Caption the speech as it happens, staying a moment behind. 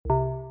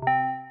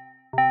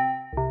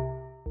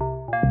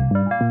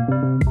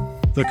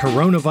The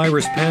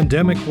coronavirus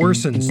pandemic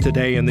worsens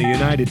today in the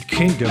United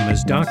Kingdom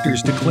as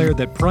doctors declare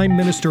that Prime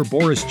Minister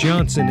Boris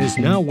Johnson is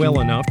now well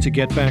enough to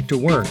get back to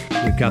work.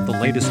 We've got the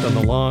latest on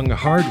the long,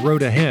 hard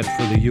road ahead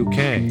for the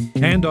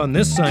UK. And on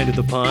this side of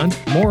the pond,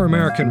 more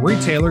American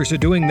retailers are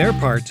doing their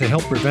part to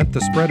help prevent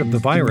the spread of the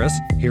virus.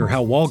 Hear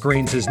how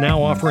Walgreens is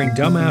now offering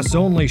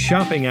dumbass-only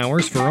shopping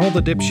hours for all the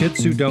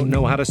dipshits who don't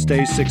know how to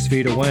stay 6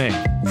 feet away.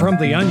 From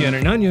The Onion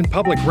and Onion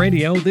Public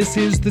Radio, this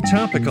is The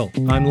Topical.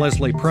 I'm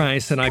Leslie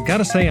Price, and I've got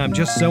to say I'm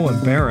just so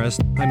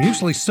embarrassed. I'm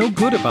usually so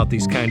good about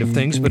these kind of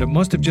things, but it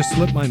must have just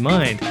slipped my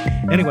mind.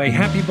 Anyway,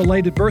 happy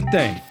belated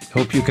birthday.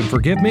 Hope you can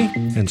forgive me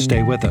and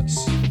stay with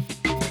us.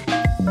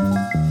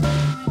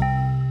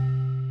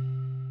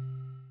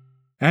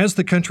 As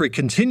the country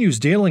continues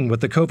dealing with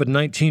the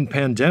COVID-19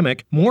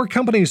 pandemic, more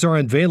companies are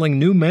unveiling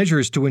new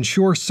measures to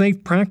ensure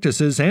safe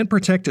practices and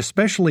protect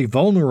especially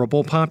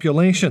vulnerable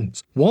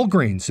populations.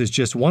 Walgreens is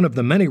just one of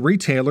the many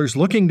retailers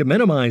looking to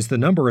minimize the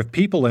number of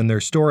people in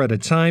their store at a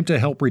time to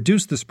help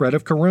reduce the spread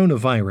of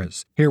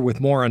coronavirus. Here with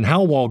more on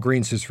how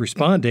Walgreens is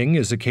responding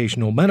is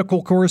occasional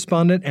medical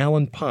correspondent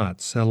Alan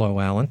Potts. Hello,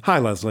 Alan. Hi,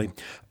 Leslie.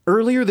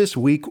 Earlier this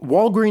week,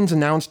 Walgreens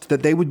announced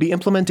that they would be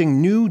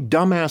implementing new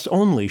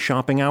dumbass-only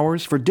shopping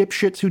hours for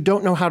dipshits who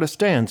don't know how to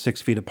stand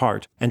 6 feet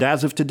apart. And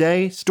as of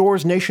today,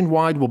 stores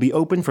nationwide will be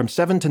open from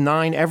 7 to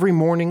 9 every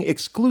morning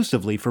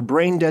exclusively for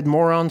brain-dead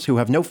morons who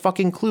have no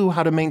fucking clue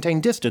how to maintain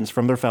distance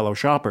from their fellow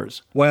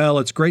shoppers. Well,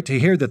 it's great to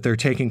hear that they're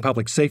taking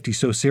public safety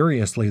so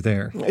seriously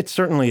there. It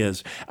certainly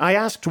is. I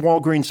asked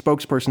Walgreens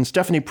spokesperson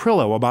Stephanie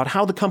Prillo about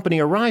how the company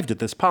arrived at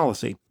this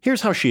policy.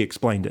 Here's how she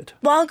explained it.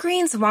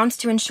 Walgreens wants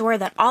to ensure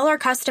that all our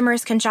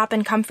customers can shop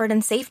in comfort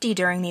and safety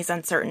during these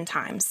uncertain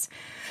times.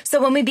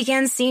 So when we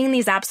began seeing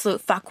these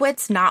absolute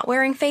fuckwits not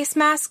wearing face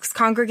masks,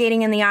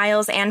 congregating in the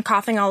aisles, and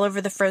coughing all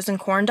over the frozen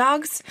corn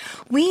dogs,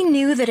 we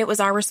knew that it was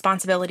our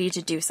responsibility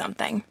to do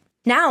something.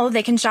 Now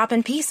they can shop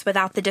in peace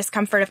without the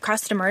discomfort of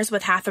customers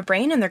with half a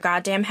brain in their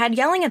goddamn head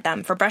yelling at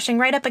them for brushing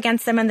right up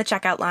against them in the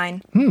checkout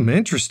line.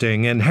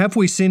 Interesting. And have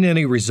we seen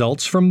any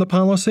results from the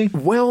policy?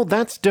 Well,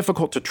 that's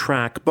difficult to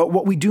track, but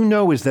what we do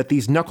know is that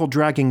these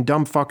knuckle-dragging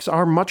dumb fucks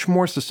are much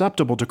more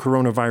susceptible to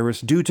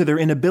coronavirus due to their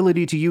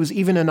inability to use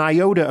even an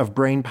iota of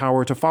brain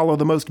power to follow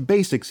the most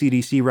basic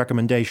CDC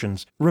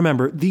recommendations.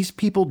 Remember, these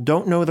people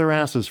don't know their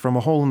asses from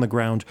a hole in the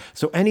ground,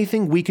 so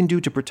anything we can do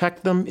to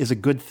protect them is a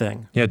good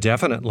thing. Yeah,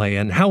 definitely.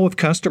 And how have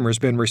customers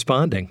been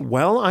responding?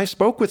 Well, I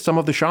spoke with some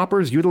of the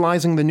shoppers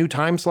utilizing the new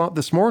time slot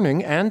this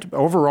morning, and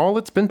overall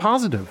it's been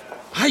positive.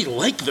 I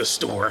like the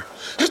store.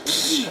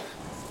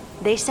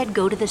 They said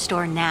go to the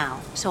store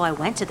now, so I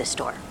went to the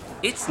store.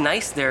 It's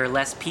nice there are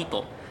less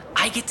people.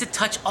 I get to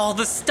touch all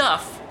the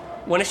stuff.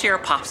 Want to share a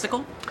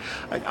popsicle?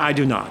 I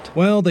do not.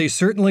 Well, they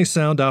certainly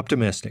sound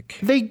optimistic.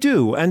 They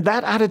do, and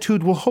that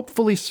attitude will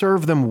hopefully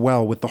serve them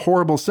well with the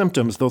horrible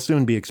symptoms they'll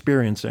soon be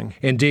experiencing.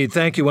 Indeed.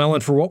 Thank you,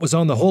 Ellen, for what was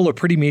on the whole a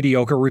pretty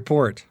mediocre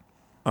report.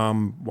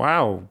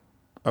 Wow.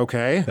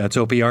 Okay. That's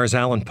OPR's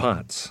Alan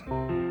Potts.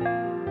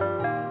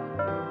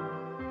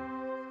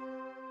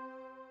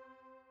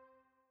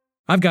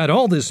 I've got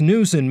all this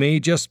news in me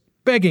just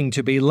begging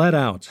to be let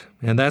out,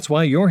 and that's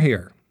why you're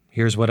here.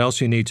 Here's what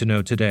else you need to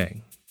know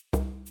today.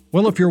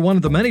 Well, if you're one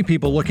of the many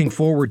people looking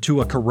forward to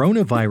a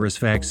coronavirus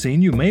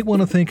vaccine, you may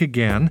want to think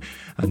again.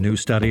 A new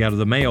study out of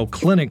the Mayo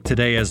Clinic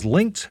today has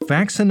linked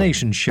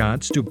vaccination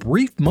shots to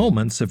brief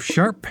moments of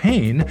sharp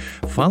pain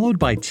followed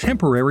by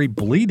temporary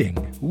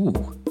bleeding.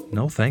 Ooh,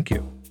 no thank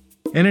you.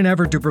 In an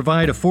effort to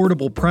provide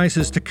affordable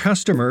prices to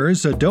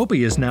customers,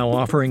 Adobe is now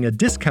offering a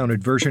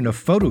discounted version of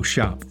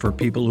Photoshop for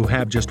people who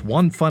have just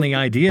one funny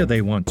idea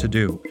they want to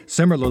do.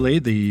 Similarly,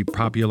 the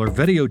popular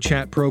video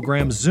chat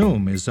program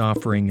Zoom is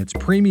offering its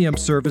premium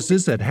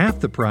services at half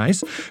the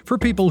price for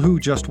people who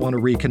just want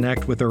to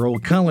reconnect with their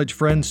old college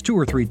friends 2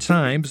 or 3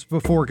 times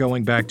before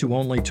going back to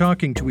only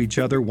talking to each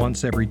other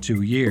once every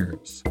 2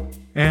 years.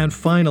 And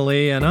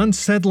finally, an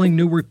unsettling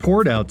new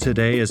report out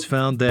today has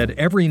found that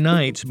every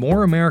night,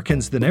 more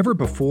Americans than ever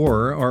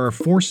before are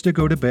forced to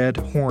go to bed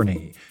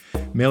horny.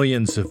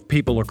 Millions of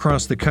people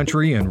across the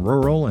country in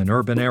rural and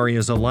urban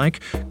areas alike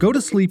go to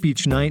sleep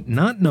each night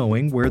not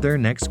knowing where their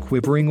next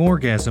quivering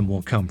orgasm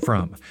will come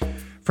from.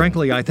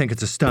 Frankly, I think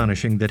it's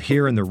astonishing that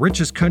here in the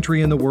richest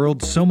country in the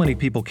world, so many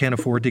people can't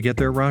afford to get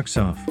their rocks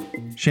off.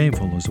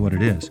 Shameful is what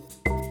it is.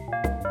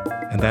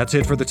 And that's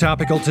it for The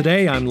Topical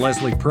today. I'm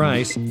Leslie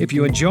Price. If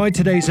you enjoyed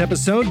today's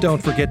episode,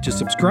 don't forget to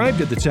subscribe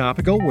to The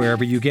Topical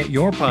wherever you get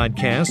your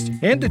podcast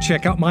and to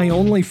check out my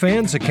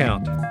OnlyFans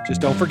account.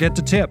 Just don't forget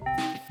to tip.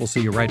 We'll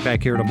see you right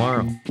back here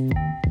tomorrow.